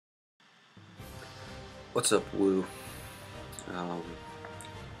What's up, Woo? Um,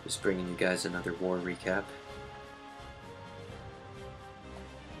 just bringing you guys another war recap.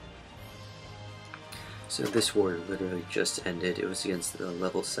 So this war literally just ended. It was against the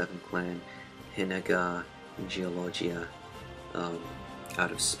level 7 clan HNGU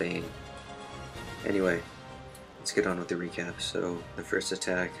out of Spain. Anyway, let's get on with the recap. So the first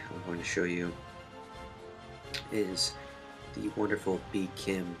attack I'm going to show you is the wonderful B.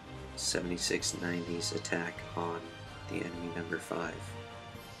 Kim 7690's attack on the enemy number 5.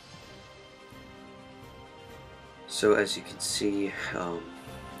 So as you can see,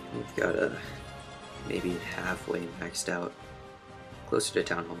 we've got a maybe halfway maxed out, closer to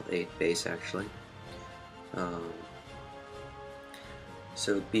Town Hall 8 base actually.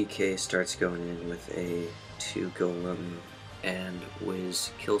 So BK starts going in with a 2 golem and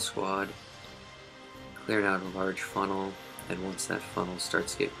whiz kill squad, clearing out a large funnel, and once that funnel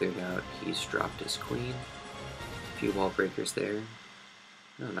starts to get cleared out, he's dropped his queen. A few wall breakers there.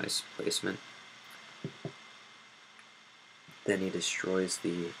 Oh, nice placement. Then he destroys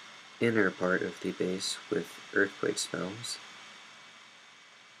the inner part of the base with earthquake spells.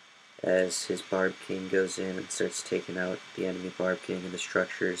 As his Barb King goes in and starts taking out the enemy Barb King and the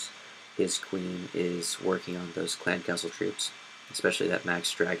structures, his queen is working on those clan castle troops, especially that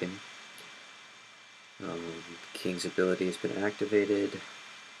max dragon. King's ability has been activated.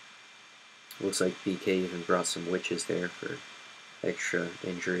 Looks like BK even brought some witches there for extra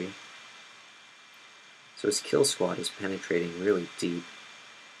injury. So his kill squad is penetrating really deep.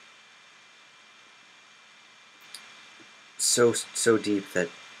 So deep that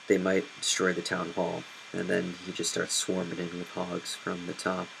they might destroy the town hall, and then he just starts swarming in with hogs from the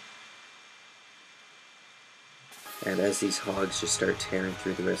top. And as these hogs just start tearing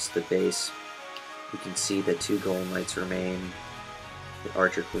through the rest of the base, you can see that 2 golem knights remain. The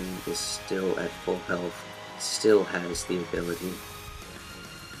archer queen is still at full health, still has the ability,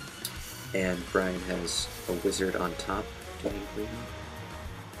 and Brian has a wizard on top, playing queen,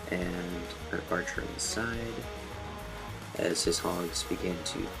 and an archer on the side, as his hogs begin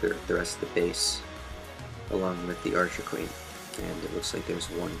to clear the rest of the base, along with the archer queen. And it looks like there's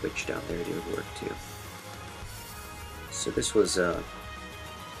 1 witch down there doing work too. So this was a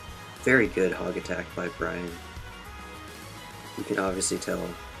very good hog attack by Brian. You can obviously tell,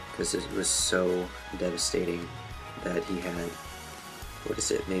 because it was so devastating, that he had, what is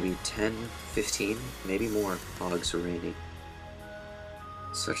it, maybe 10, 15, maybe more hogs remaining.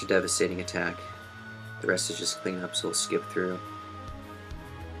 Such a devastating attack. The rest is just cleanup, so we'll skip through.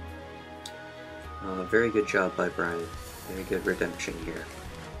 Very good job by Brian. Very good redemption here.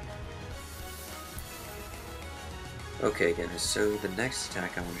 Okay guys, so the next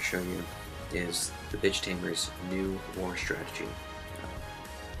attack I want to show you is the Bitch Tamer's new war strategy.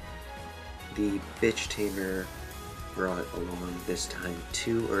 The Bitch Tamer brought along this time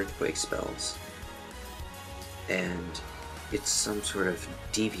 2 earthquake spells, and it's some sort of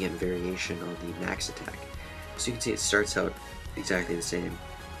deviant variation on the max attack. So you can see it starts out exactly the same.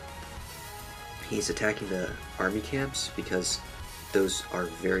 He's attacking the army camps because those are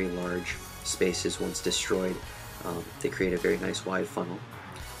very large spaces. Once destroyed, they create a very nice wide funnel.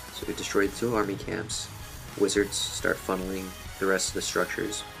 So we destroyed 2 army camps. Wizards start funneling the rest of the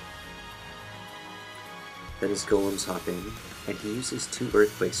structures. Then his golems hop in, and he uses 2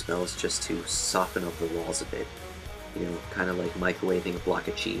 earthquake spells just to soften up the walls a bit. You know, kind of like microwaving a block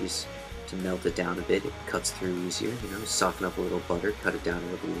of cheese to melt it down a bit. It cuts through easier, you know, soften up a little butter, cut it down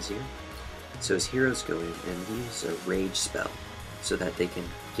a little easier. So his heroes go in and use a rage spell so that they can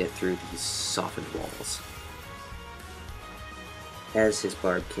get through these softened walls. As his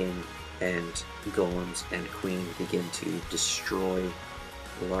Barb King and golems and queen begin to destroy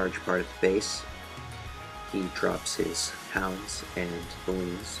a large part of the base, he drops his hounds and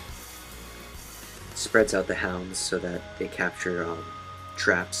balloons, spreads out the hounds so that they capture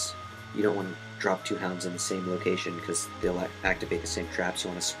traps. You don't want to drop 2 hounds in the same location because they'll activate the same traps.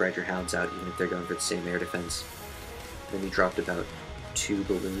 You want to spread your hounds out even if they're going for the same air defense. Then he dropped about 2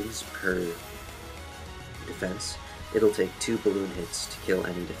 balloons per defense. It'll take 2 balloon hits to kill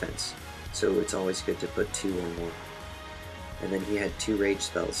any defense, so it's always good to put 2 or more. And then he had 2 rage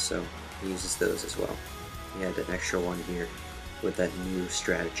spells, so he uses those as well. He had an extra one here with that new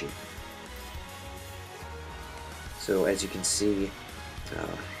strategy. So as you can see,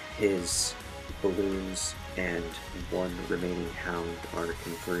 his balloons and 1 remaining hound are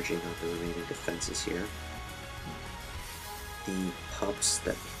converging on the remaining defenses here. The pups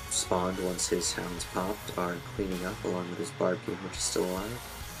that spawned once his hounds popped are cleaning up along with his Barb King, which is still alive.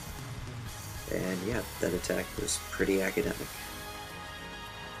 And yeah, that attack was pretty academic.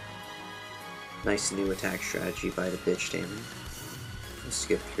 Nice new attack strategy by the Bitch Tamer. We'll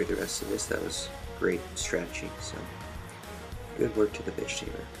skip through the rest of this. That was great strategy, so good work to the Bitch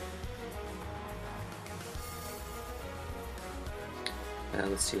Tamer. Now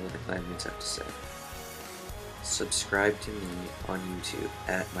let's see what the Clanmates have to say. Subscribe to me on YouTube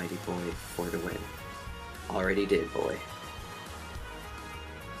at Mighty Boy for the win. Already did, boy.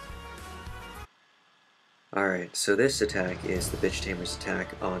 Alright, so this attack is the Bitch Tamer's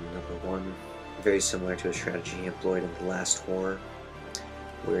attack on number 1. Very similar to a strategy he employed in the last war,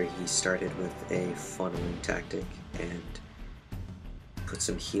 where he started with a funneling tactic and put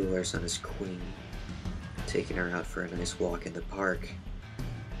some healers on his queen, taking her out for a nice walk in the park,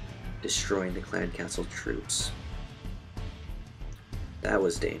 destroying the clan castle troops. That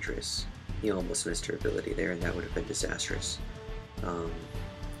was dangerous. He almost missed her ability there, and that would have been disastrous.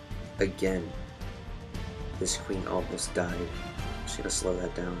 Again, this queen almost died. I'm just gonna slow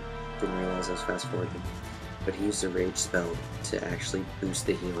that down. Didn't realize I was fast forwarding. But he used a rage spell to actually boost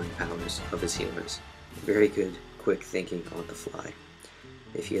the healing powers of his healers. Very good, quick thinking on the fly.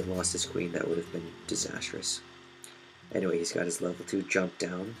 If he had lost his queen, that would have been disastrous. Anyway, he's got his level 2 jump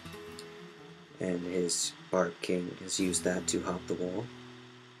down, and his Barb King has used that to hop the wall.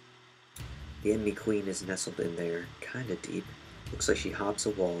 The enemy queen is nestled in there, kinda deep. Looks like she hops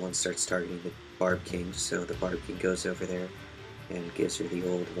a wall and starts targeting the Barb King, so the Barb King goes over there and gives her the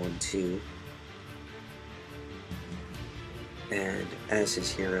old 1-2. And as his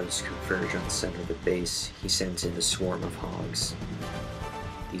heroes converge on the center of the base, he sends in a swarm of hogs.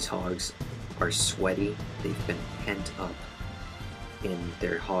 These hogs are sweaty, they've been pent up in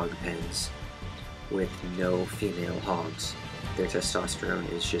their hog pens with no female hogs. Their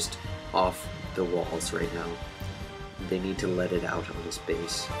testosterone is just off the walls right now. They need to let it out on his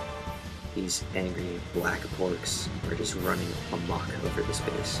base. These angry black porks are just running amok over this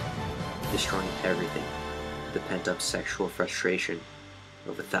base, destroying everything. The pent-up sexual frustration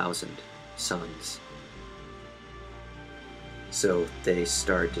of 1,000 sons. So they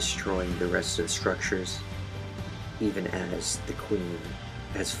start destroying the rest of the structures, even as the queen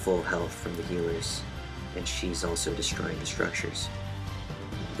has full health from the healers, and she's also destroying the structures.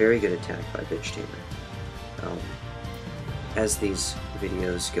 Very good attack by Bitch Tamer. As these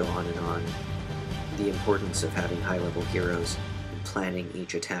videos go on and on, the importance of having high-level heroes and planning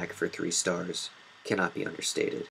each attack for 3 stars cannot be understated.